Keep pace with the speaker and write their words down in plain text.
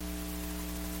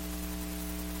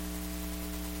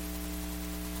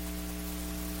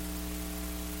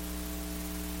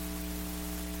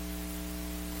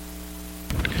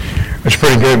It's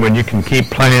pretty good when you can keep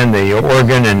playing the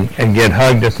organ and get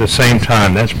hugged at the same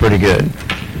time. That's pretty good.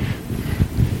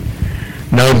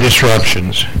 No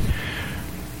disruptions.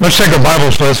 Let's take our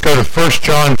Bibles. Let's go to 1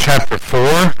 John chapter 4.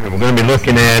 And we're going to be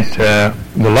looking at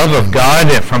the love of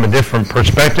God from a different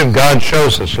perspective. God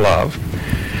shows us love.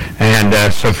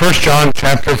 And so 1 John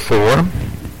chapter 4.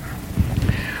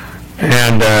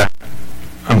 And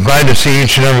I'm glad to see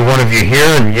each and every one of you here.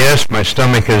 And yes, my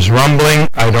stomach is rumbling.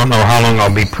 I don't know how long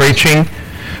I'll be preaching.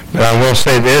 But I will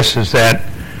say this, is that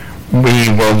we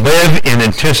will live in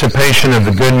anticipation of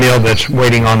the good meal that's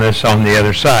waiting on us on the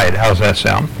other side. How's that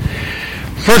sound?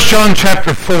 1 John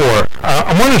chapter 4.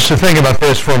 I want us to think about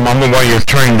this for a moment while you're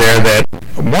turning there, that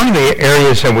one of the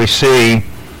areas that we see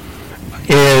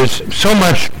is so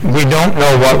much we don't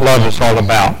know what love is all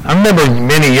about. I remember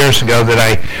many years ago that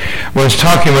I was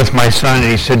talking with my son,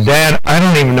 and he said, "Dad, I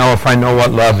don't even know if I know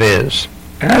what love is."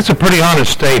 And that's a pretty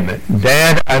honest statement.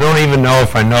 "Dad, I don't even know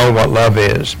if I know what love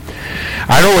is."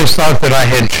 I'd always thought that I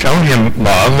had shown him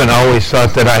love, and I always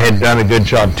thought that I had done a good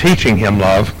job teaching him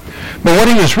love. But what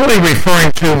he was really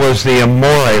referring to was the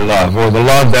amore love, or the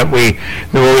love that we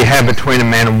have between a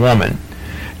man and woman.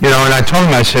 You know, and I told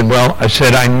him, I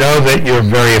said, "I know that you're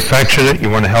very affectionate, you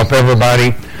want to help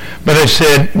everybody, but I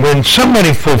said, when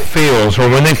somebody fulfills, or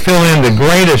when they fill in the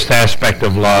greatest aspect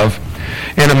of love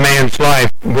in a man's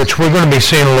life, which we're going to be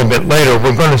seeing a little bit later,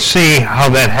 we're going to see how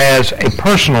that has a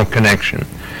personal connection.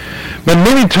 But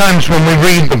many times when we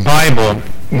read the Bible,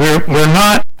 we're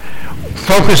not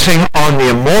focusing on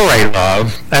the amore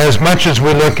love as much as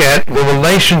we look at the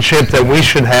relationship that we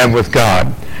should have with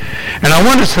God. And I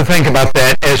want us to think about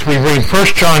that as we read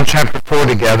 1 John chapter 4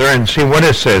 together and see what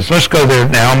it says. Let's go there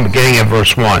now, beginning at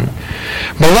verse 1.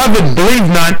 "Beloved, believe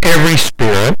not every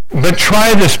spirit, but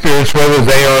try the spirits whether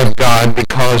they are of God,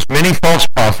 because many false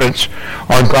prophets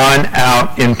are gone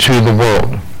out into the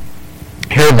world.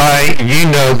 Hereby ye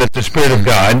know that the Spirit of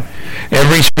God,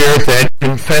 every spirit that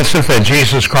confesseth that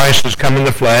Jesus Christ is come in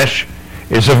the flesh,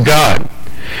 is of God.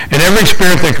 And every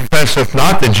spirit that confesseth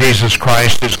not that Jesus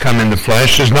Christ is come in the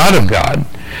flesh is not of God.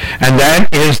 And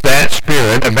that is that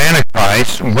spirit of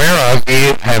Antichrist, whereof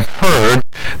ye have heard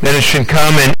that it should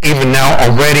come, and even now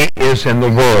already is in the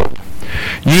world.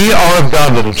 Ye are of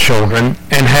God, little children,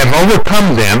 and have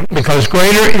overcome them, because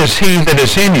greater is he that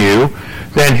is in you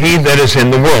than he that is in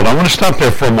the world." I want to stop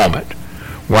there for a moment.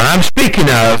 What I'm speaking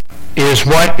of is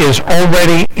what is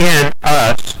already in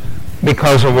us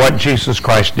because of what Jesus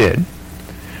Christ did.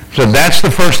 So that's the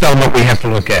first element we have to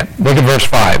look at. Look at verse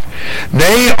 5.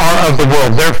 "They are of the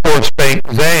world, therefore spake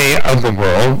they of the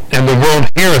world, and the world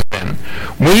heareth them.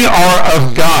 We are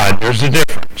of God." There's a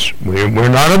difference. We're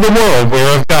not of the world,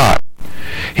 we're of God.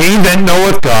 "He that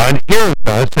knoweth God heareth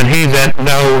us, and he that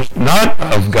knows not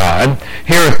of God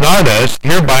heareth not us.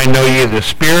 Hereby know ye the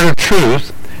spirit of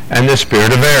truth and the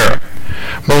spirit of error.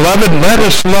 Beloved, let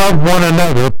us love one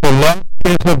another, for love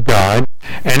is of God,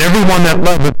 and every one that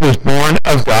loveth is born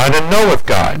of God and knoweth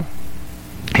God.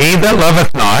 He that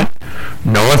loveth not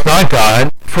knoweth not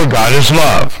God, for God is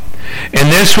love. In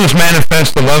this was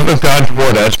manifest the love of God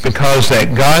toward us, because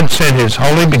that God sent his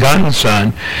only begotten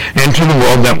Son into the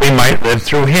world that we might live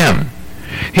through him.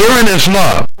 Herein is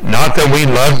love, not that we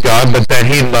loved God, but that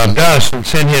he loved us and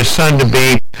sent his Son to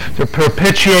be the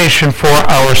propitiation for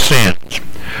our sins.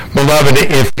 Beloved,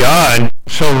 if God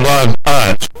so loved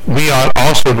us, we ought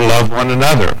also to love one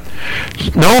another.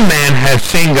 No man hath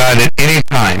seen God at any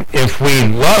time. If we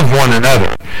love one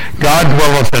another, God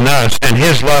dwelleth in us, and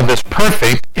his love is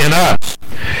perfect in us.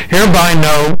 Hereby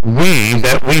know we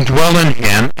that we dwell in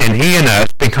him, and he in us,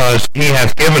 because he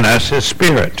hath given us his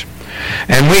Spirit.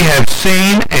 And we have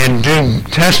seen and do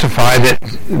testify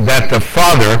that the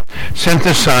Father sent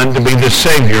the Son to be the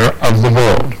Savior of the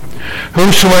world.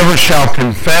 Whosoever shall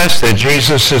confess that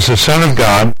Jesus is the Son of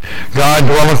God, God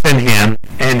dwelleth in him,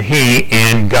 and he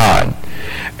in God.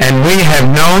 And we have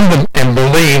known and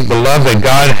believed the love that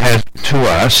God has to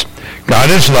us. God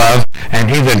is love,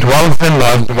 and he that dwelleth in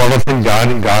love dwelleth in God,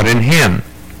 and God in him.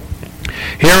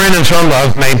 Herein is our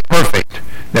love made perfect,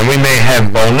 that we may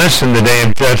have boldness in the day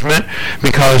of judgment,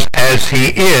 because as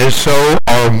he is, so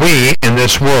are we in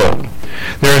this world.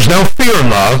 There is no fear in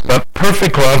love, but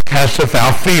perfect love casteth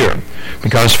out fear,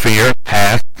 because fear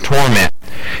hath torment.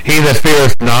 He that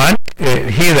feareth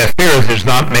is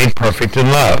not made perfect in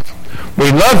love.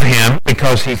 We love him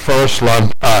because he first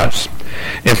loved us.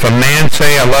 If a man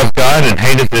say, I love God, and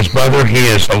hateth his brother, he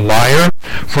is a liar.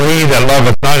 For he that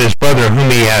loveth not his brother whom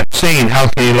he hath seen, how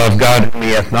can he love God whom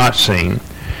he hath not seen?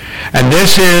 And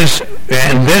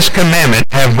this commandment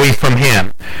have we from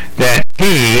him, that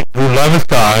he who loveth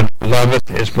God loveth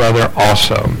his brother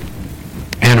also.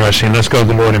 Interesting. Let's go to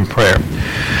the Lord in prayer.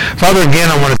 Father, again,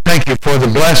 I want to thank you for the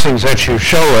blessings that you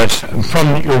show us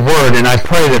from your word, and I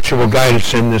pray that you will guide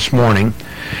us in this morning.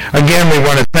 Again, we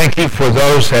want to thank you for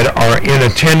those that are in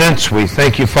attendance. We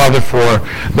thank you, Father, for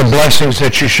the blessings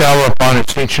that you shower upon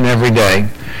us each and every day.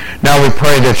 Now we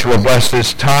pray that you will bless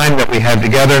this time that we have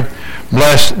together.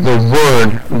 Bless the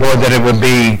word, Lord, that it would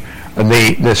be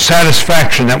the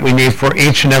satisfaction that we need for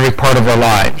each and every part of our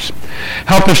lives.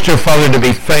 Help us, dear Father, to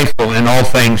be faithful in all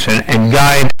things and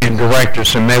guide and direct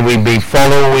us, and may we be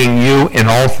following you in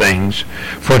all things.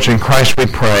 For it's in Christ we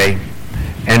pray,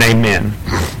 and amen.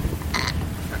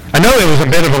 I know it was a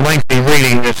bit of a lengthy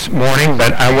reading this morning,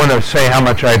 but I want to say how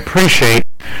much I appreciate,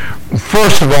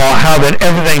 first of all, how that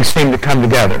everything seemed to come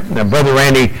together. Now, Brother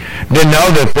Randy didn't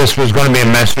know that this was going to be a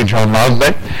message on love,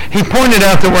 but he pointed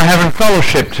out that we're having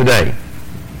fellowship today.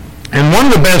 And one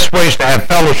of the best ways to have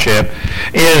fellowship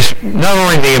is not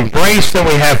only the embrace that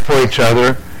we have for each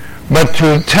other, but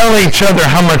to tell each other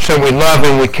how much that we love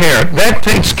and we care. That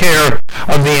takes care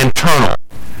of the internal.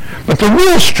 But the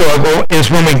real struggle is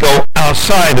when we go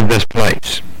outside of this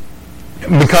place.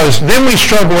 Because then we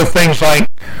struggle with things like,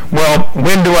 well,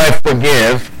 when do I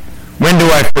forgive? When do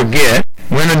I forget?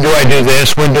 When do I do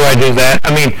this? When do I do that?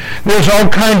 I mean, there's all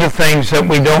kinds of things that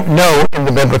we don't know in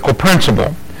the biblical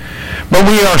principle. But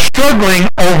we are struggling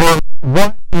over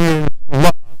what is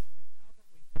love.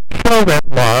 Show that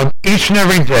love each and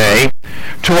every day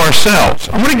to ourselves.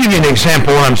 I'm going to give you an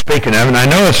example of what I'm speaking of, and I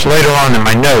know it's later on in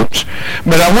my notes,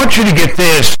 but I want you to get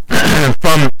this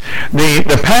from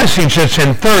the passage that's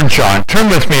in 3 John. Turn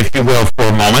with me, if you will,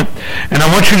 for a moment, and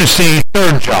I want you to see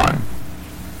 3 John.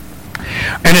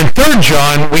 And in 3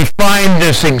 John, we find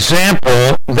this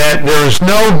example that there is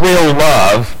no real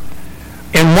love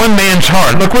in one man's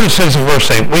heart. Look what it says in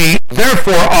verse 8. We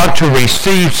therefore ought to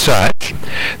receive such,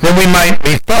 that we might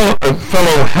be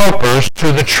fellow helpers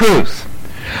to the truth.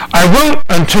 I wrote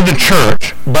unto the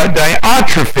church, but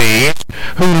Diotrephes,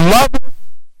 who loveth,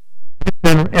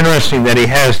 it's interesting that he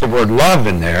has the word love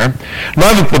in there,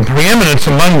 loveth the preeminence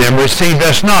among them, received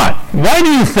us not. Why do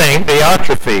you think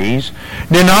Diotrephes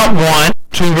did not want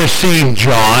to receive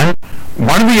John,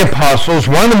 one of the apostles,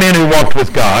 one of the men who walked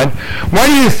with God? Why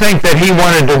do you think that he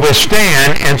wanted to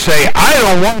withstand and say, I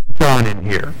don't want John in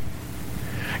here?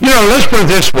 You know, let's put it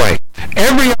this way.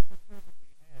 Every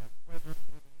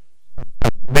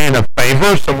man of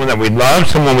favor, someone that we love,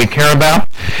 someone we care about,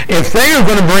 if they are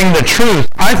going to bring the truth,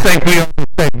 I think we ought to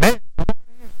say, man.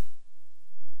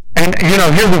 And, you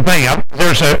know, here's the thing.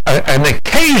 There's an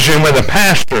occasion with a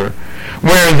pastor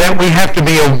where that we have to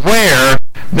be aware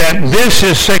that this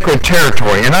is sacred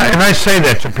territory. And I say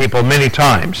that to people many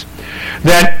times.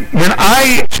 That when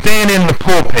I stand in the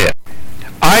pulpit,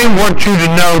 I want you to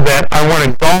know that I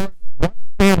want to guard what's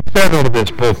being said over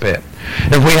this pulpit.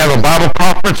 If we have a Bible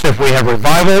conference, if we have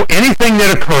revival, anything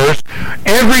that occurs,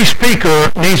 every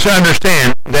speaker needs to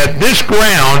understand that this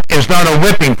ground is not a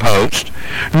whipping post,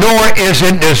 nor is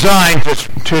it designed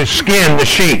to skin the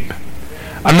sheep.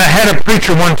 I had a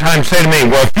preacher one time say to me,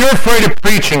 well, if you're afraid of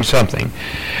preaching something,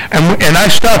 and I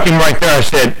stopped him right there, I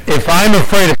said, if I'm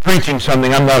afraid of preaching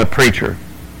something, I'm not a preacher.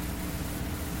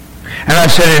 And I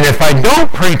said, and if I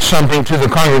don't preach something to the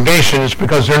congregation, it's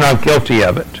because they're not guilty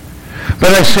of it. But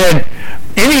I said,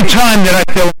 any time that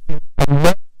I feel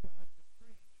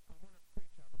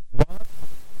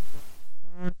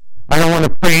I don't want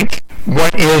to preach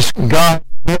what is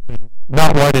God-given,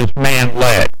 not what is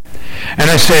man-led. And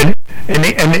I said, and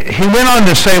he went on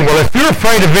to say, well, if you're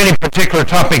afraid of any particular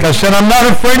topic, I said, I'm not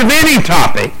afraid of any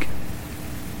topic.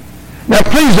 Now,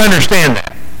 please understand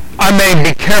that. I may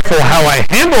be careful how I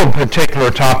handle a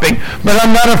particular topic, but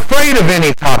I'm not afraid of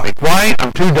any topic. Why?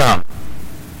 I'm too dumb.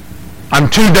 I'm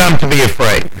too dumb to be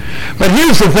afraid. But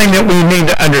here's the thing that we need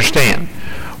to understand.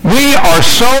 We are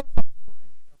so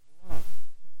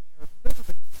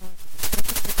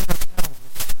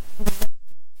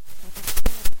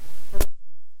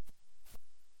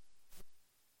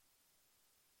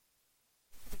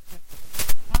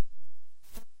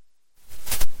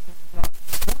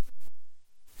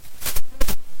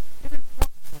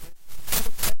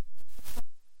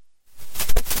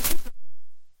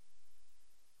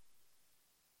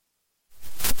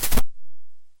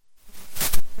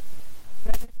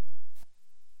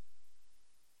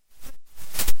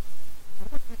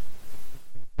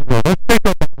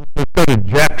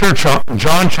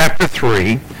John chapter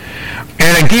 3.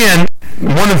 And again,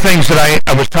 one of the things that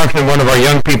I was talking to one of our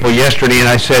young people yesterday, and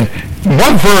I said,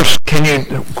 what verse can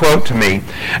you quote to me?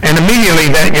 And immediately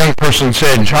that young person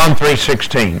said, John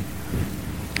 3:16.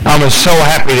 I was so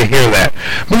happy to hear that.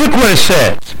 But look what it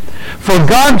says. For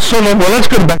God so loved, well, let's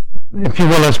go back if you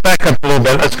will, let's back up a little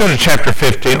bit. Let's go to chapter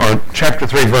 15, or chapter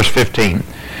 3, verse 15.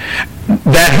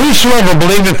 That whosoever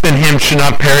believeth in him should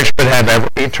not perish, but have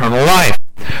eternal life.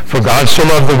 For God so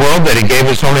loved the world that he gave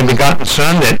his only begotten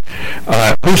Son, that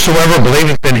whosoever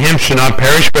believeth in him should not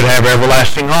perish, but have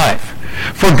everlasting life.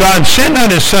 For God sent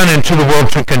not his Son into the world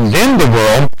to condemn the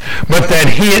world, but that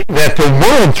the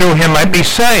world through him might be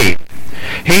saved.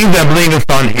 He that believeth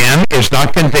on him is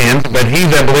not condemned, but he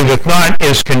that believeth not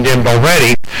is condemned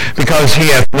already, because he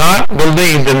hath not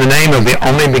believed in the name of the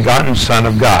only begotten Son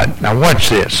of God. Now watch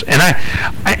this. And I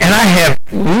have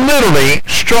literally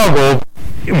struggled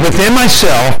within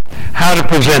myself how to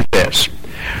present this.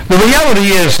 The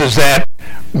reality is that,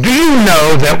 do you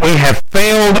know that we have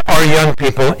failed our young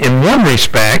people in one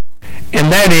respect,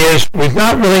 and that is we've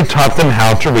not really taught them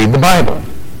how to read the Bible.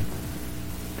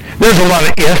 There's a lot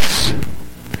of ifs.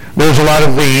 There's a lot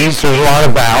of these. There's a lot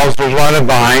of thous. There's a lot of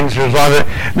thines. There's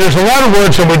a lot of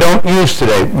words that we don't use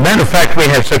today. Matter of fact, we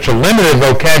have such a limited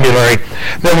vocabulary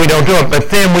that we don't do it.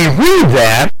 But then we read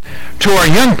that to our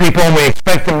young people and we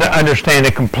expect them to understand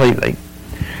it completely.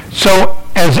 So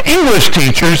as English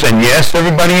teachers, and yes,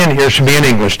 everybody in here should be an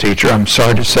English teacher. I'm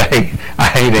sorry to say, I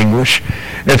hate English.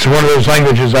 It's one of those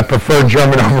languages I prefer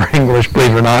German over English,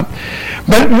 believe it or not.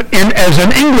 But as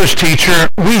an English teacher,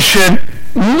 we should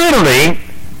literally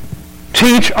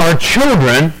teach our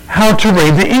children how to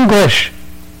read the English.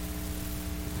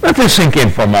 Let this sink in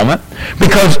for a moment,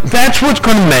 because that's what's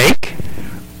going to make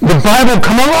the Bible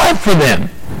come alive for them.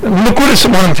 Look what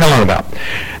I'm telling about.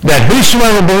 That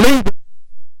whosoever believes,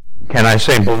 can I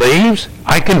say believes?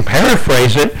 I can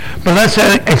paraphrase it, but let's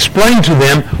explain to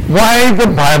them why the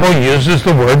Bible uses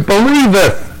the word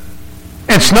believeth.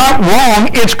 It's not wrong,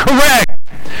 it's correct.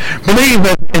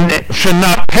 Believeth and it should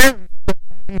not perish.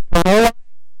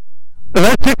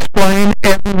 Let's explain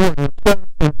every word.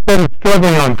 Instead of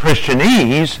struggling on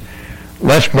Christianese,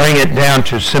 let's bring it down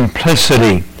to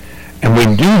simplicity. And we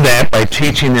do that by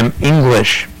teaching them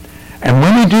English. And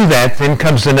when we do that, then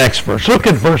comes the next verse. Look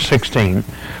at verse 16.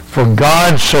 For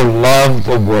God so loved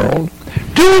the world.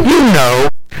 Do you know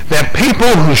that people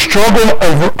who struggle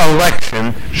over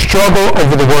election struggle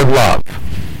over the word love?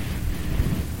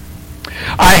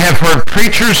 I have heard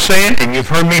preachers say it, and you've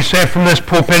heard me say it from this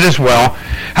pulpit as well,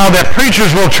 how that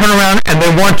preachers will turn around and they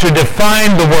want to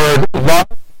define the word love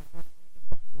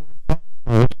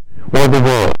or the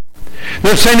world.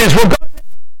 They're saying is, well, God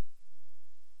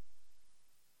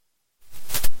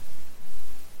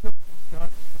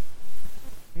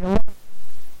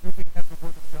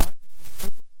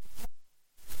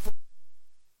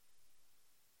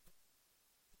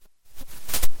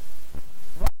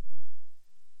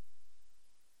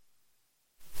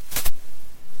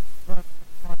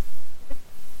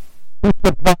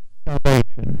supply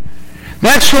salvation.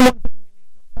 That's the one thing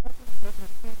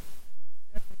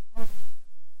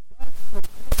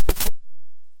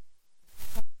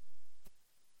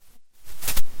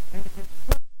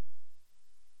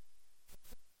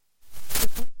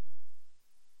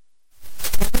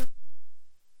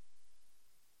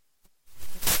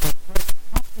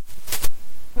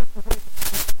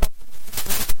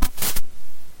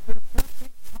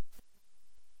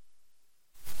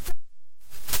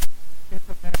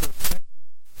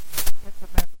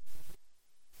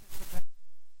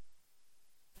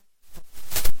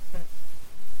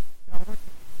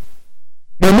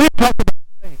when we talk about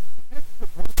faith, this is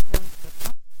one thing that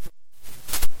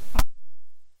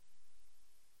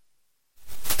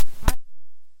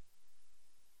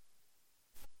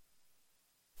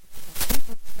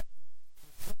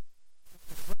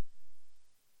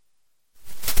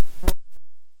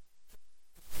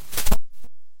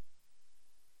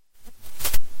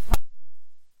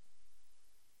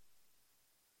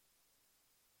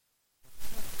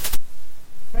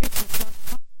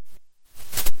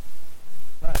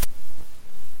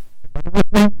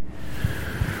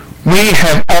we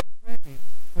have already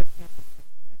put into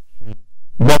subjection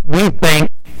what we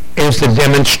think is the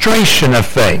demonstration of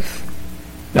faith.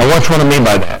 Now, watch what I mean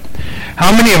by that.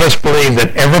 How many of us believe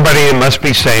that everybody that must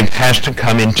be saved has to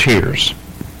come in tears?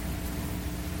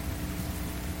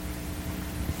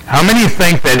 How many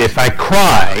think that if I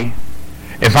cry,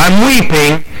 if I'm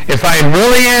weeping, if I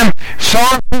really am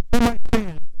sorrowful for my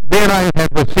sins, then I have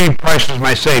received Christ as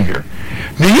my Savior?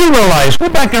 Do you realize, go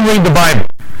back and read the Bible,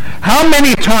 how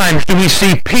many times do we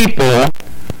see people,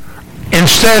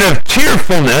 instead of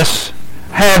tearfulness,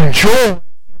 have joy in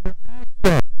their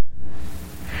accents?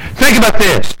 Think about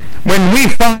this. When we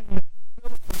find that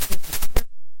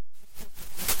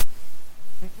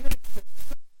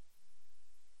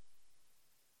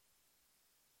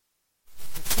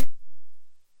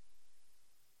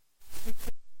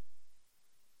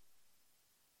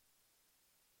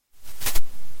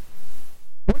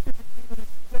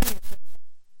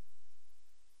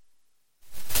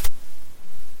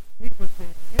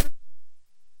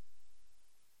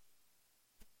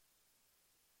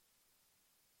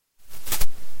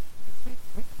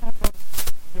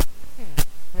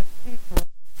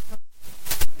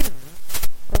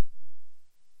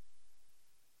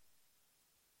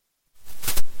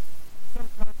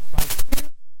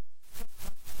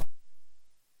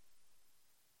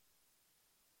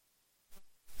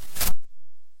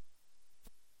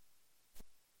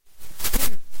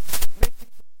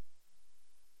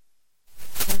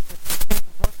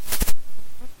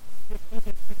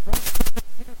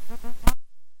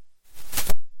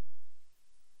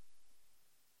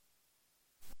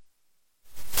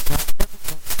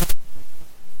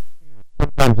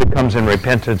Sometimes it comes in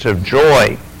repentance of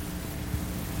joy.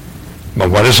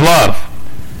 But what is love?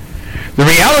 The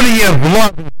reality of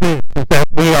love is this, is that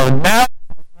we are now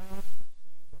allowed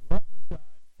to see the love of God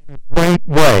in a great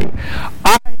way.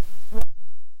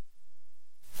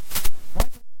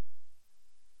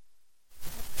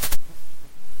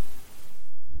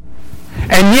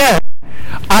 And yet,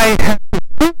 I have to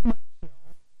prove myself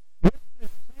with this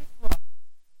same love.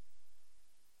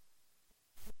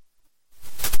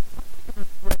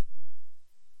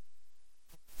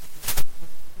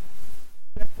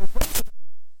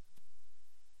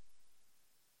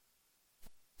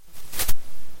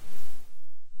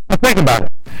 Now think about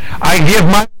it. I give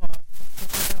my love.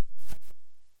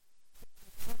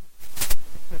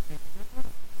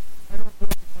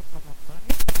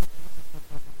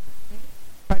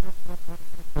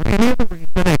 Any other reason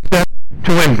except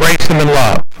to embrace them in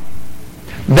love.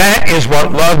 That is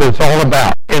what love is all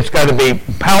about. It's got to be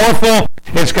powerful.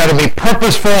 It's got to be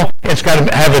purposeful. It's got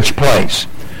to have its place.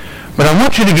 But I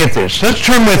want you to get this. Let's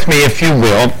turn with me, if you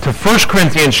will, to 1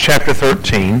 Corinthians chapter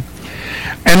 13.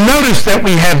 And notice that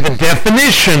we have the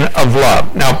definition of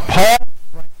love. Now, Paul...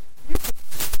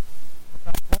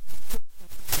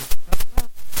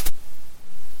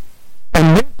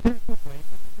 And this is the way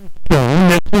that it is shown.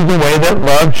 This is the way that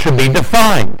love should be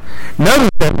defined. Notice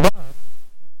that love is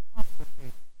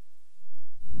complicated.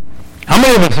 How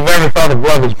many of us have ever thought of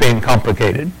love as being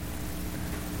complicated?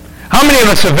 How many of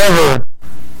us have ever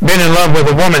been in love with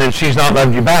a woman and she's not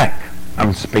loved you back?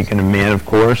 I'm speaking of men, of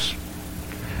course.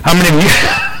 How many of you...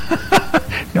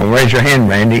 Don't raise your hand,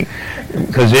 Randy,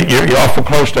 because you're awful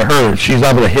close to her. She's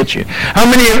liable to hit you. How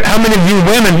many of you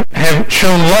women have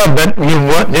shown love but you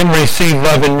didn't receive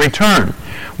love in return?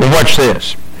 Well, watch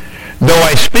this. Though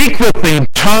I speak with the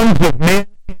tongues of men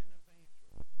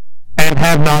and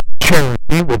have not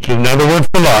charity, which is another word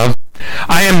for love,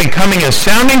 I am becoming a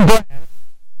sounding brass.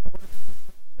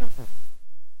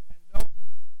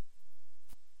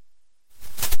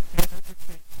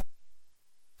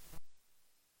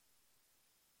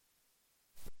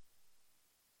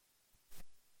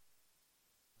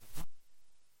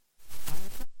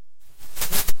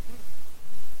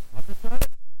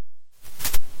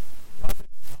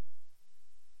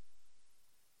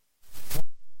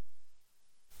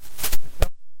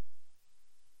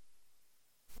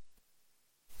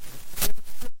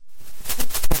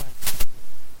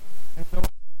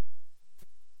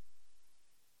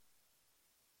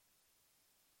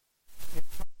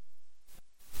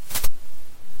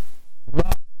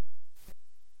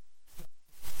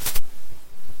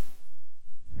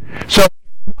 So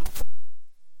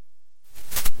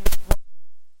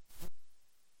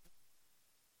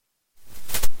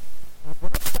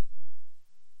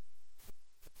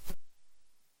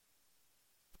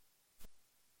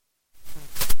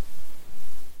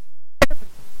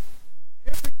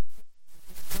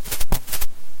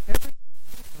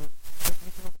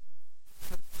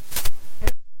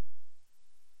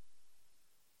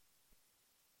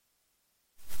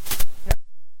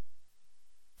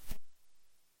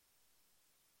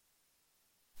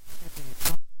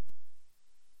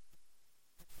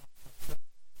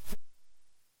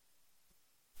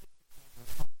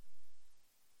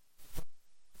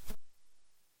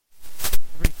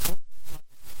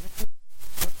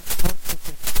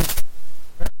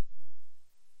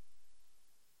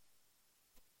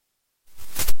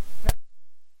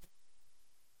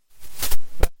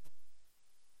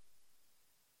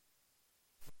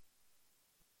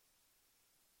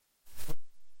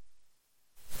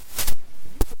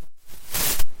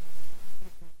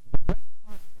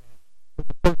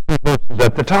verses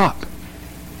at the top.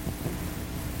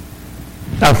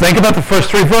 Now think about the first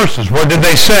three verses. What did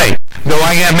they say? Though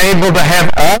I am able to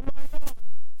have all my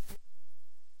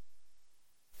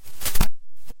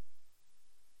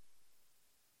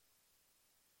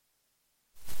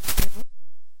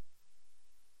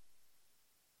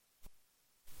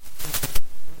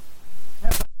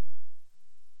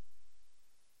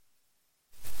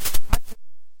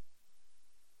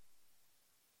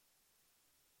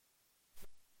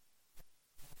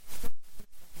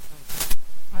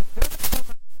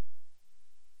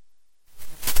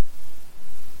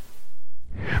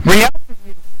reality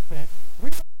is that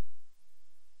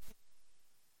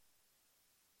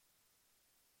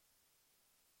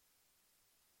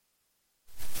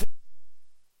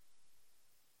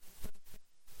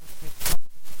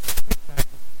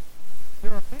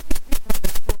there are many people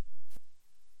that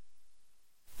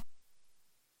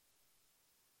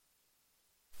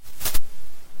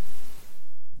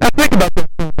now think about that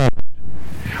for a moment.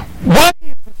 Why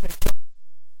is it that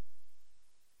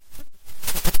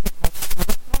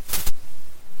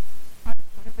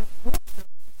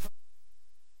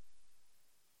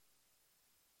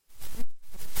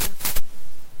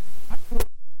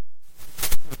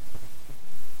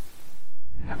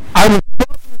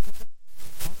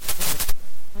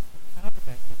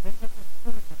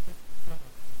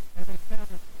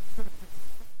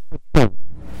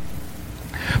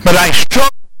but I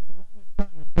struggled.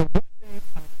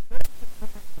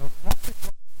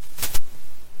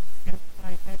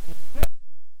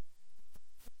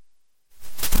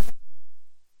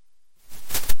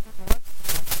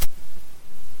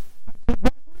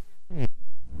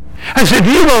 I said,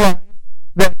 do you realize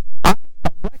that I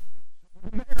elected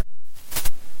to marry?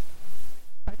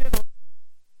 I didn't.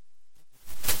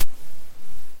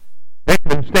 They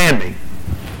couldn't stand me.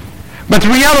 But the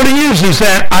reality is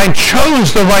that I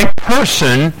chose the right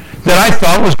person that I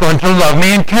thought was going to love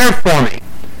me and care for me.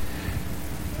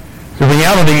 The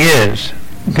reality is,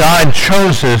 God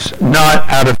chose us not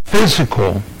out of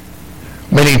physical,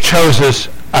 but he chose us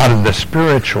out of the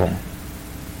spiritual.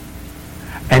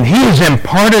 And he has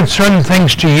imparted certain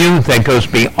things to you that goes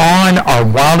beyond our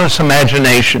wildest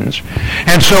imaginations.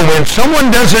 And so when someone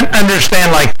doesn't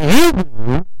understand like you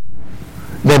do,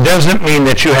 that doesn't mean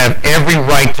that you have every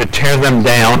right to tear them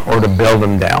down or to build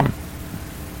them down.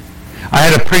 I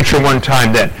had a preacher one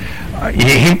time that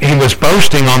he was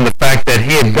boasting on the fact that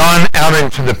he had gone out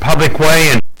into the public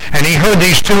way and he heard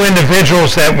these two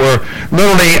individuals that were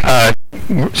literally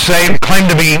claimed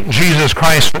to be Jesus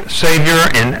Christ Savior,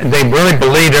 and they really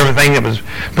believed everything that was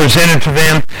presented to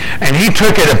them, and he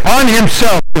took it upon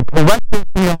himself to correct their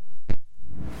theology.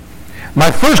 My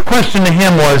first question to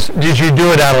him was, did you do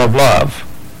it out of love?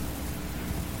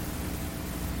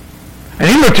 And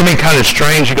he looked at me kind of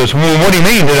strange. He goes, well, what do you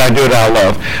mean, did I do it out of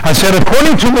love? I said,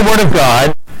 according to the Word of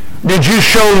God, did you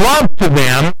show love to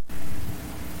them,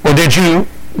 or did you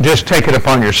just take it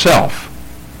upon yourself?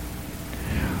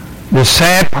 The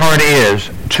sad part is,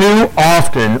 too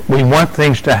often we want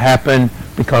things to happen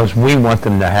because we want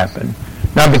them to happen,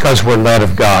 not because we're led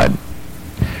of God.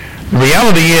 The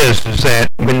reality is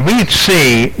that when we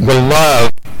see the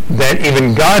love that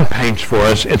even God paints for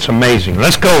us, it's amazing.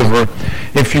 Let's go over,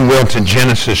 if you will, to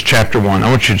Genesis chapter 1. I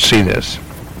want you to see this.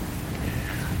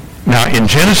 Now, in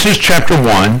Genesis chapter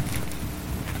 1,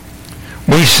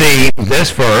 we see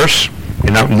this verse,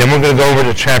 and then we're going to go over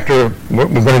to we're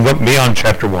going to go beyond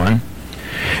chapter 1.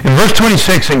 In verse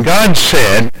 26, and God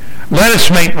said, let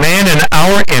us make man in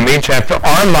our image after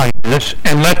our likeness,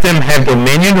 and let them have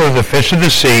dominion over the fish of the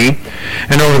sea,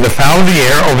 and over the fowl of the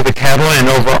air, over the cattle, and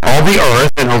over all the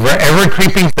earth, and over every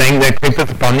creeping thing that creepeth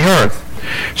upon the earth.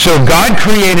 So God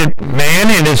created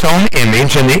man in his own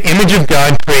image, and the image of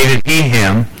God created he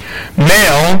him.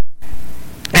 Male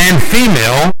and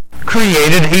female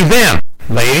created he them.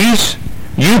 Ladies,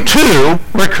 you too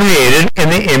were created in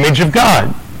the image of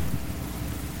God.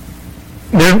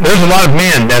 There's a lot of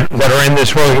men that are in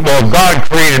this world. Well, God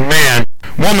created man.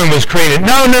 Woman was created.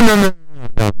 No.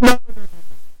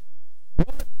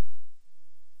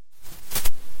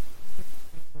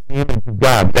 The image of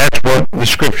God. That's what the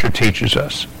Scripture teaches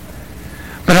us.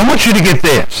 But I want you to get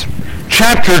this.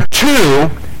 Chapter 2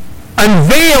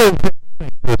 unveils this.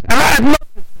 And I love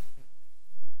this.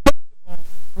 First of all,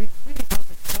 we see how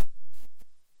the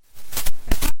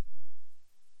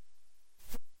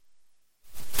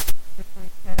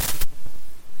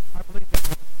I believe that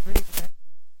was the smartest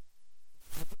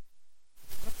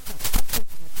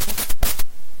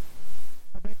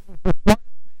man that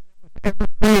was ever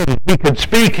created. He could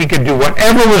speak, he could do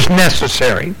whatever was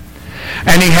necessary,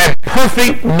 and he had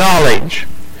perfect knowledge.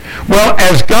 Well,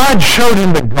 as God showed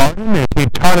him the garden, as he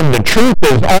taught him the truth,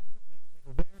 there's all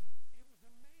the things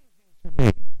that were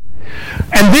there, it was amazing to me.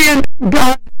 And then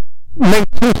God made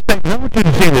two statements. I want you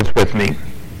to see this with me.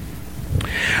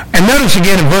 And notice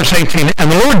again in verse 18,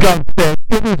 and the Lord God said,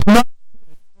 it is not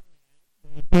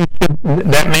good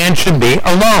that man should be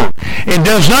alone. It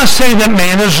does not say that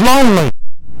man is lonely.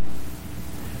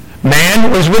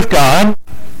 Man was with God.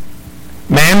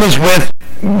 Man was with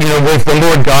the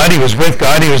Lord God. He was with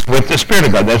God. He was with the Spirit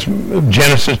of God. That's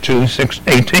Genesis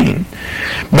 2:18.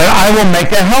 But I will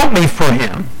make a helpmeet for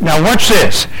him. Now watch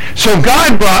this. So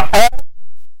God brought all.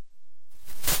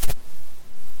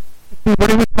 What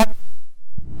do we call?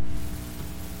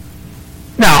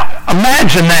 Now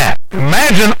imagine that.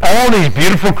 Imagine all these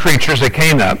beautiful creatures that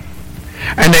came up,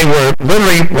 and they were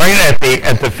literally right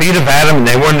at the feet of Adam, and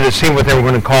they wanted to see what they were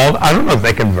going to call. I don't know if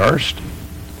they conversed.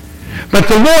 But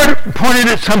the Lord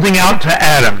pointed something out to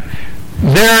Adam.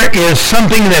 There is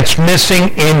something that's missing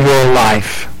in your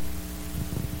life.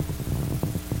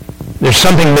 There's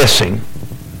something missing.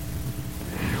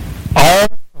 All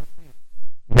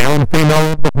male and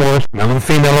female of the horse, male and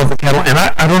female of the cattle, and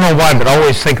I don't know why, but I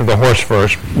always think of the horse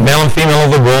first. Male and female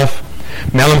of the wolf,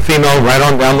 male and female right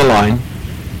on down the line,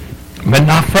 but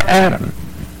not for Adam.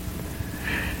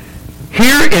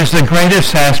 Here is the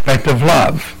greatest aspect of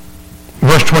love.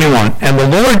 Verse 21, and the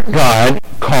Lord God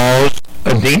caused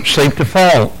a deep sleep to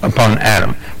fall upon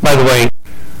Adam. By the way,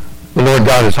 The Lord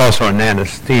God is also an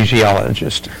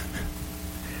anesthesiologist.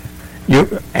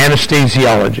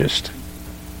 Anesthesiologist.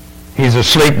 He's a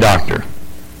sleep doctor.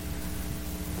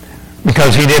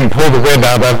 Because he didn't pull the rib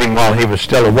out of him while he was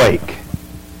still awake.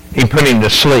 He put him to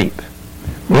sleep.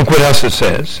 Look what else it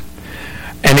says.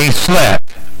 And he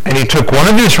slept, and he took one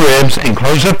of his ribs and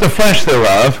closed up the flesh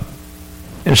thereof,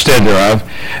 instead thereof,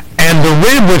 and the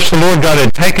rib which the Lord God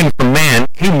had taken from man,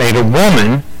 he made a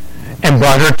woman and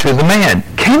brought her to the man.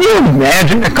 Can you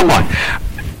imagine? Now, come on.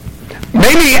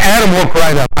 Maybe Adam woke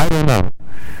right up. I don't know.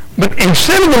 But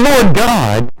instead of the Lord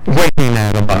God waking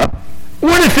Adam up,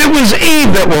 what if it was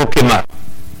Eve that woke him up?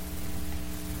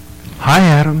 Hi,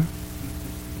 Adam.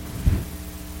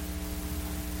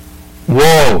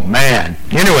 Whoa, man.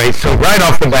 Anyway, so right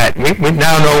off the bat, we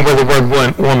now know where the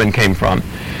word woman came from.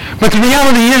 But the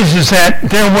reality is that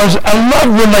there was a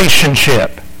love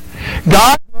relationship.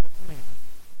 God loved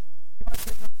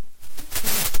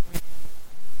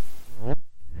man.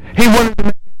 He wanted to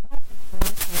make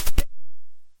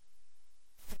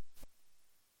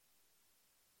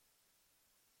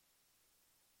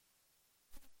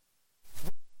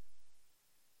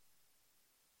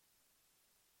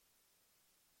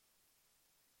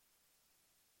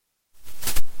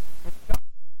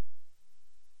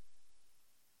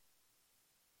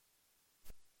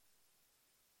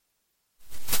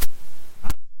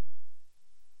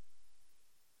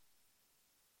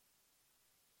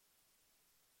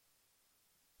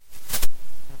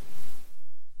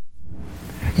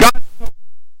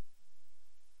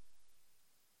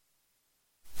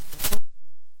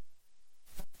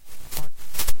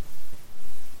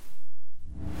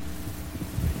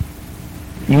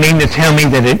You mean to tell me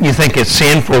that you think it's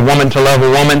sin for a woman to love a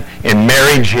woman? In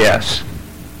marriage, yes.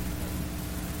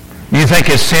 You think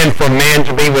it's sin for a man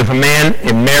to be with a man?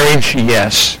 In marriage,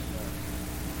 yes.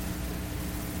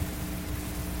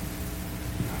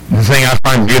 The thing I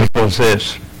find beautiful is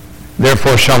this.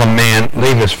 Therefore shall a man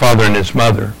leave his father and his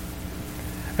mother,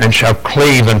 and shall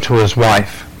cleave unto his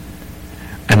wife,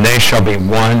 and they shall be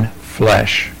one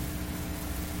flesh.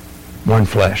 One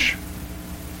flesh.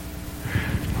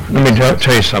 Let me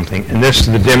tell you something, and this is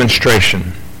the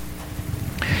demonstration.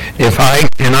 If I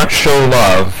cannot show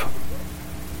love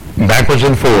backwards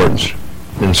and forwards,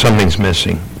 then something's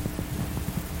missing.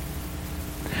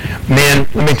 Men,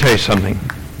 let me tell you something.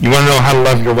 You want to know how to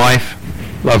love your wife?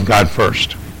 Love God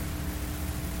first.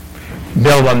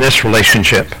 Build on this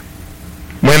relationship.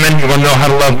 Women, you want to know how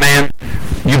to love man?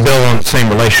 You build on the same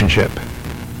relationship.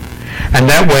 And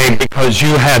that way, because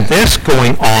you have this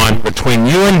going on between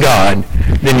you and God,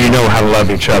 then you know how to love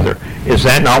each other. Is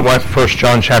that not what 1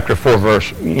 John chapter 4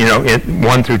 verse,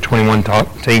 1 through 21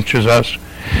 teaches us?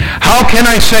 How can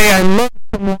I say I love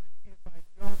someone if I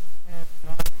don't have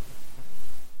God?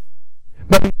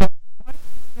 But because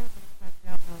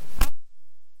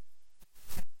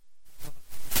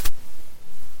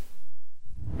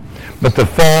But the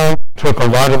fall took a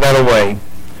lot of that away.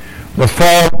 The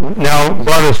fall now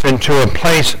brought us into a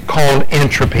place called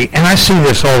entropy. And I see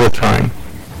this all the time.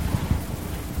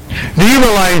 Do you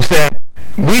realize that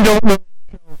we don't really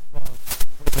show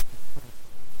love?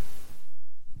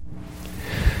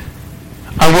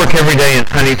 I work every day in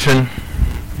Huntington.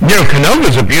 Canova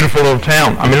is a beautiful little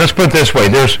town. I mean, let's put it this way.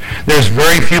 There's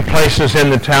very few places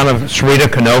in the town of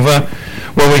Sarita, Canova,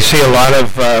 where we see a lot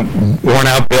of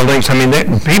worn-out buildings. I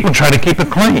mean, people try to keep it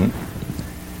clean.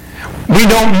 We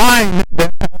don't mind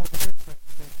that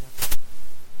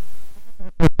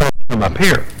them up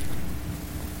here.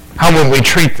 How will we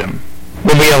treat them?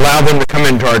 Will we allow them to come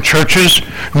into our churches?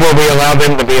 Will we allow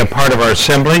them to be a part of our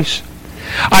assemblies?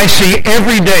 I see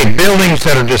every day buildings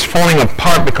that are just falling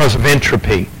apart because of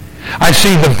entropy. I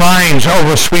see the vines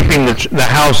oversweeping the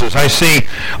houses. I see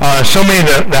so many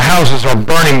of the houses are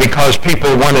burning because people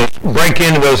want to break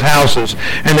into those houses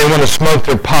and they want to smoke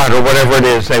their pot or whatever it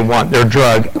is they want, their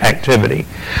drug activity.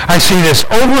 I see this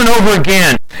over and over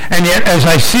again, and yet as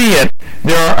I see it,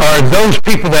 there are those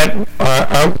people that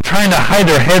are trying to hide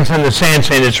their heads in the sand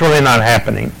saying it's really not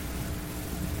happening.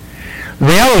 The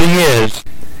reality is,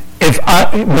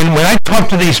 when I talk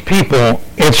to these people,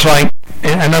 it's like,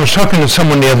 and I was talking to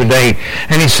someone the other day,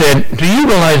 and he said, do you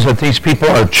realize that these people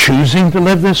are choosing to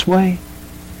live this way?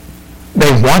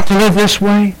 They want to live this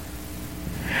way?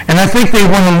 And I think they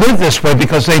want to live this way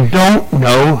because they don't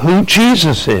know who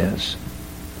Jesus is.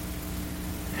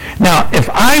 Now, if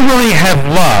I really have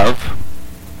love,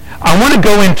 I want to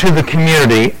go into the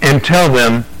community and tell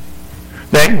them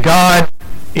that God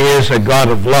is a God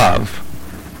of love,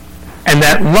 and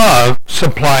that love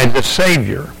supplied the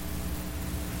Savior.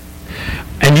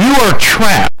 And you are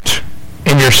trapped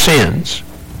in your sins.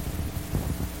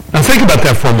 Now think about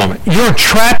that for a moment. You're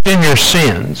trapped in your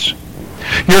sins.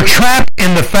 You're trapped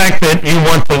in the fact that you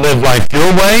want to live life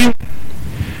your way.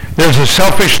 There's a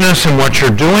selfishness in what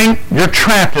you're doing. You're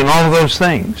trapped in all of those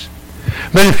things.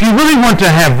 But if you really want to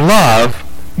have love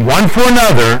one for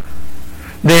another,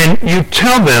 then you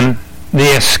tell them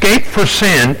the escape for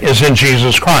sin is in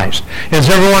Jesus Christ. Is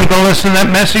everyone going to listen to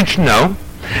that message? No.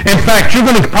 In fact, you're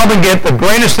going to probably get the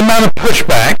greatest amount of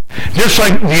pushback, just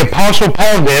like the Apostle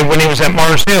Paul did when he was at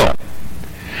Mars Hill.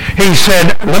 He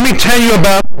said, let me tell you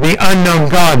about the unknown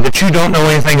God that you don't know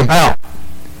anything about.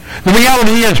 The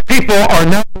reality is people are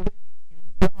not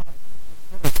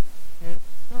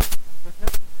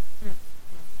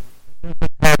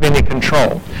have any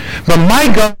control. But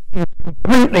my God is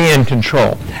completely in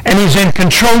control. And he's in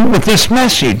control with this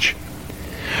message.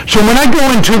 So when I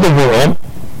go into the world,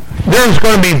 there's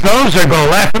going to be those that are going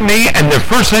to laugh at me, and the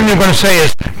first thing they're going to say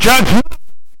is, judge me.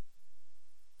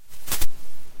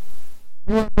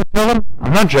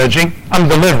 I'm not judging. I'm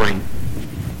delivering.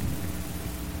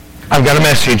 I've got a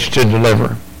message to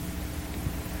deliver.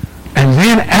 And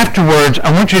then afterwards,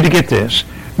 I want you to get this.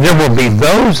 There will be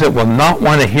those that will not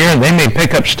want to hear, and they may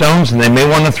pick up stones and they may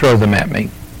want to throw them at me.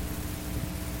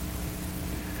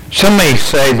 Some may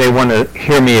say they want to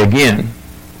hear me again.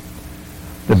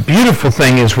 The beautiful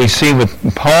thing is we see with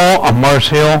Paul on Mars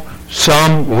Hill,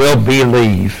 some will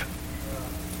believe.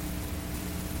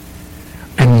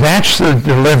 And that's the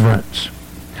deliverance.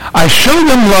 I show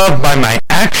them love by my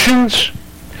actions.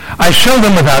 I show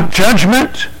them without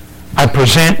judgment. I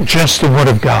present just the Word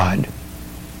of God.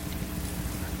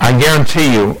 I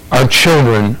guarantee you, our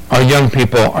children, our young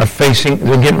people are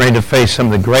they're getting ready to face some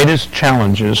of the greatest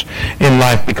challenges in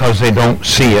life because they don't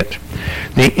see it.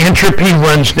 The entropy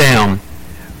runs down.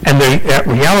 And the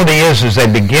reality is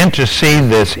they begin to see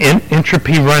this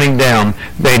entropy running down.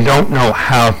 They don't know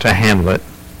how to handle it.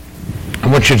 I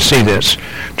want you to see this.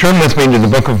 Turn with me to the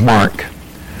book of Mark.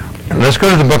 And let's go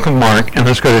to the book of Mark, and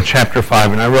let's go to chapter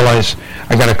 5. And I realize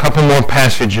I got a couple more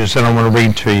passages that I want to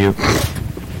read to you.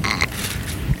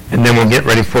 And then we'll get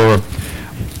ready for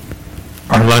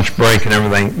our lunch break and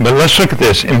everything. But let's look at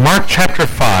this. In Mark chapter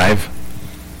 5,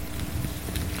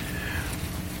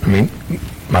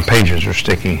 my pages are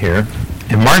sticking here.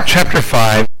 In Mark chapter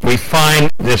 5, we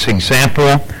find this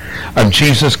example of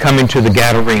Jesus coming to the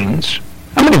Gadarenes.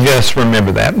 How many of us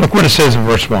remember that? Look what it says in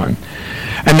verse 1.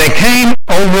 And they came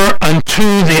over unto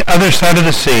the other side of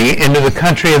the sea into the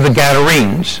country of the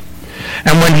Gadarenes.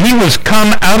 And when he was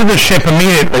come out of the ship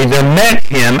immediately, there met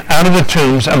him out of the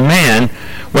tombs a man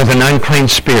with an unclean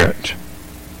spirit,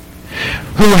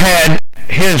 who had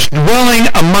his dwelling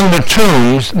among the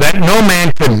tombs, that no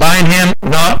man could bind him,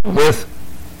 not with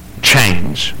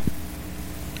chains.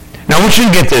 Now I want you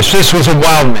to get this. This was a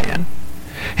wild man.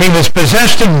 He was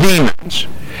possessed of demons.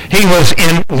 He was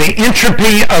in the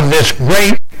entropy of this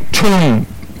great tomb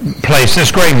place,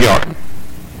 this graveyard,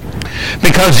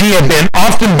 because he had been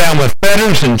often bound with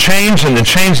fetters and the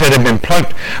chains that had been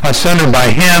plucked asunder by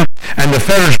him, and the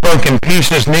fetters broke in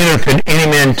pieces, neither could any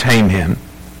man tame him.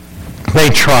 They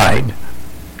tried.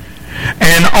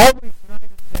 And always night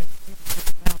and day,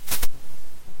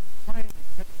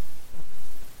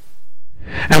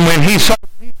 and when he saw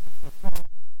Jesus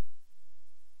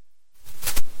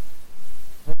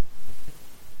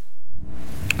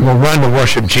will run to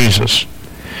worship Jesus.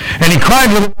 And he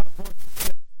cried with a loud voice,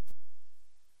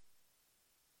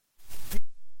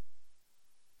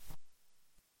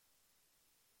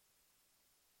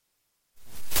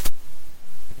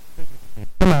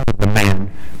 come out of the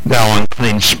man, thou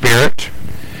unclean spirit.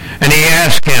 And he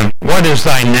asked him, what is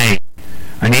thy name?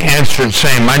 And he answered,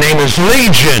 saying, my name is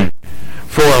Legion,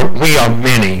 for we are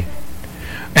many.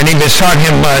 And he besought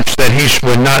him much that he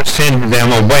would not send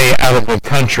them away out of the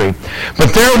country.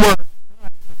 But there were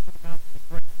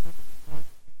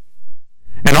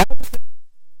and all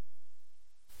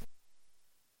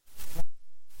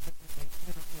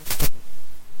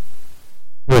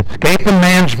to escape a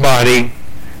man's body,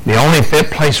 the only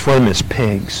fit place for them is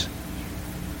pigs.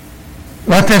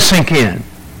 Let that sink in.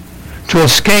 To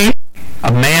escape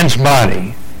a man's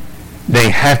body, they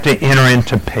have to enter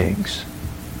into pigs.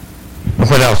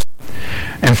 Look what else.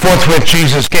 And forthwith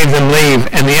Jesus gave them leave,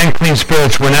 and the unclean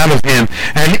spirits went out of him,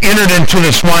 and entered into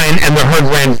the swine, and the herd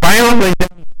ran violently down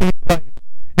the steep place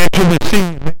into the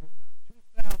sea.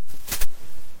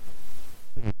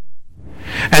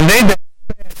 And they that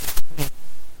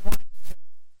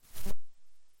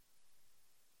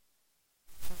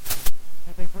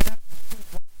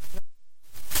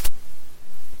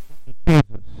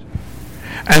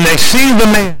and they see the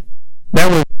man that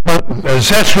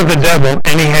possessed with the devil,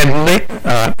 and he had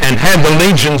the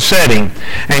legion setting,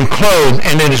 and clothed,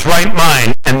 and in his right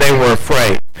mind, and they were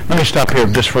afraid. Let me stop here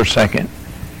just for a second.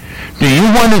 Do you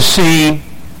want to see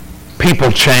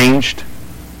people changed?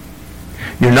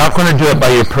 You're not going to do it by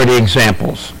your pretty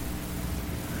examples.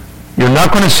 You're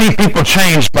not going to see people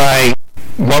changed by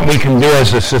what we can do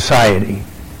as a society.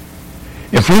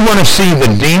 If we want to see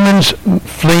the demons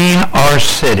fleeing our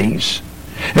cities,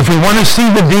 if we want to see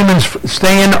the demons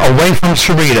staying away from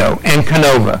Cerrito and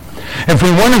Canova, if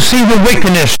we want to see the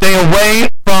wickedness stay away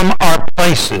from our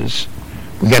places,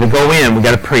 we got to go in, we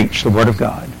got to preach the Word of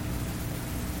God.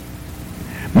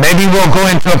 Maybe we'll go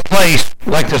into a place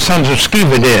like the sons of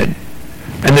Sceva did,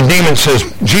 and the demon says,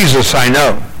 Jesus, I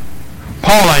know.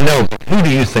 Paul, I know, but who do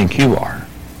you think you are?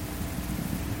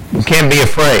 We can't be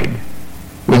afraid.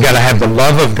 We've got to have the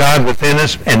love of God within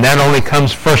us, and that only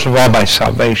comes, first of all, by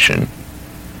salvation.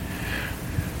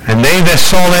 And they that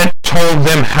saw it told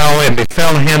them how it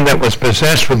befell him that was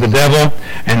possessed with the devil,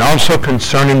 and also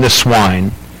concerning the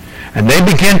swine. And they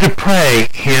began to pray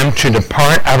him to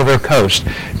depart out of their coast.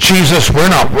 Jesus, we're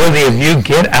not worthy of you.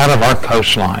 Get out of our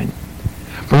coastline.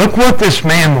 But look what this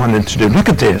man wanted to do. Look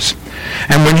at this.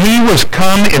 And when he was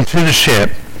come into the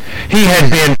ship, he had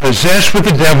been possessed with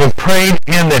the devil, prayed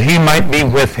him that he might be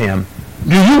with him.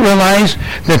 Do you realize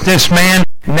that this man,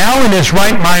 now in his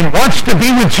right mind, wants to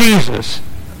be with Jesus?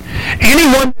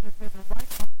 Anyone that is in the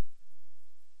right mind,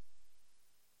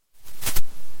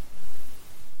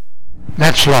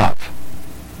 that's love.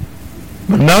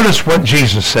 But notice what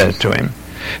Jesus said to him.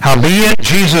 Howbeit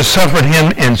Jesus suffered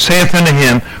him and saith unto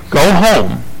him, Go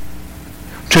home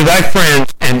to thy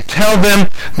friends and tell them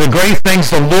the great things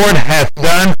the Lord hath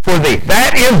done for thee.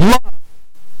 That is love.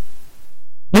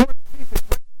 You want to see the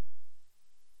great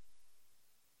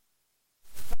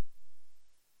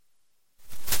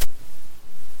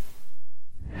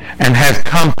and have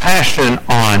compassion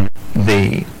on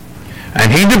thee.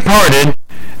 And he departed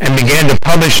and began to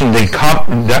publish in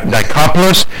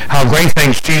Decapolis how great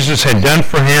things Jesus had done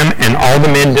for him, and all the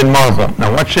men did marvel.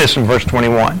 Now watch this in verse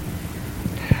 21.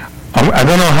 I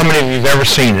don't know how many of you have ever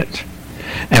seen it.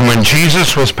 And when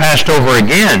Jesus was passed over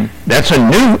again, that's a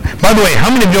new, by the way, how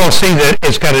many of you all see that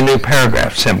it's got a new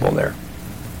paragraph symbol there?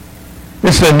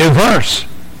 This is a new verse.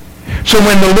 So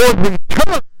when the Lord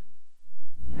returned,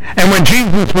 and when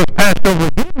Jesus was passed over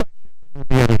again on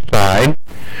the other side,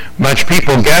 much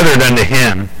people gathered unto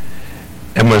him,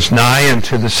 and was nigh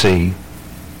unto the sea.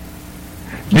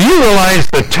 Do you realize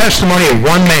the testimony of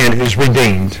one man who's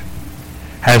redeemed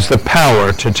has the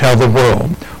power to tell the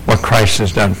world what Christ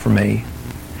has done for me?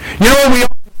 You know what we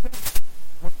often say?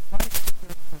 What Christ has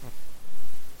done for me.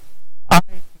 I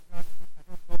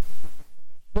don't know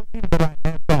looking, but I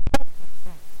have the hope of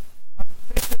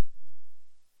God.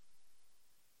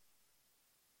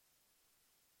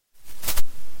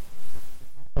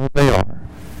 Oh, they are.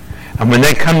 And when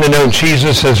they come to know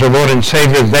Jesus as their Lord and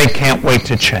Savior, they can't wait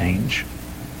to change.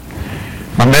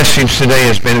 My message today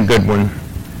has been a good one.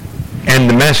 And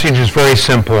the message is very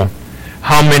simple.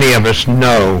 How many of us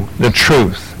know the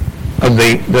truth of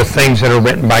the things that are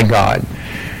written by God?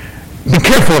 Be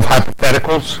careful of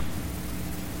hypotheticals.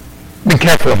 Be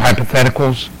careful of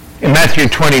hypotheticals. In Matthew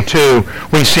 22,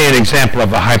 we see an example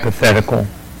of a hypothetical.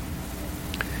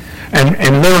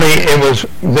 And literally it was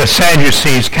the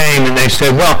Sadducees came and they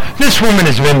said, well, this woman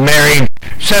has been married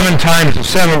 7 times to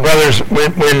 7 brothers.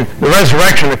 When the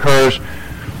resurrection occurs,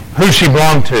 who's she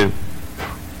belong to?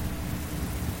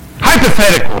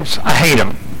 Hypotheticals, I hate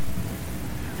them.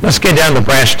 Let's get down to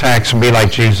brass tacks and be like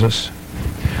Jesus.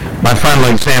 My final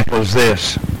example is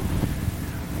this.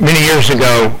 Many years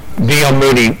ago, D.L.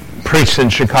 Moody preached in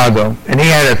Chicago, and he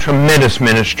had a tremendous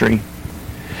ministry.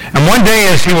 And one day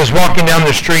as he was walking down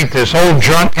the street, this old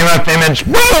drunk came up to him and said,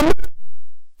 "Whoa!"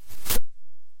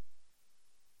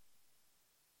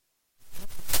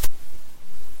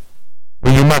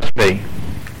 Well, you must be.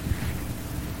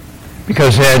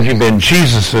 Because had you been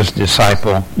Jesus'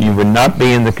 disciple, you would not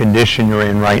be in the condition you're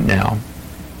in right now.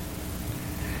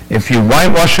 If you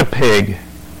whitewash a pig,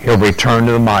 he'll return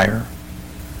to the mire.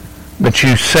 But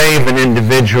you save an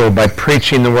individual by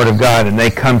preaching the Word of God, and they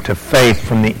come to faith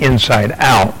from the inside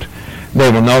out,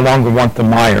 they will no longer want the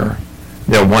mire.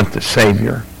 They'll want the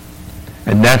Savior.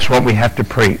 And that's what we have to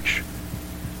preach.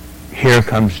 Here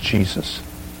comes Jesus.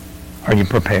 Are you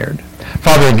prepared?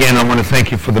 Father, again, I want to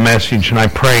thank you for the message, and I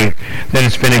pray that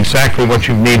it's been exactly what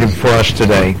you've needed for us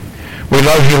today. We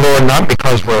love you, Lord, not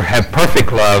because we have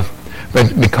perfect love,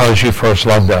 but because you first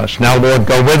loved us. Now, Lord,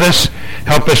 go with us.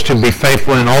 Help us to be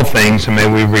faithful in all things, and may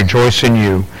we rejoice in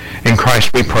you. In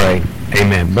Christ we pray.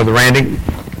 Amen. Brother Randy?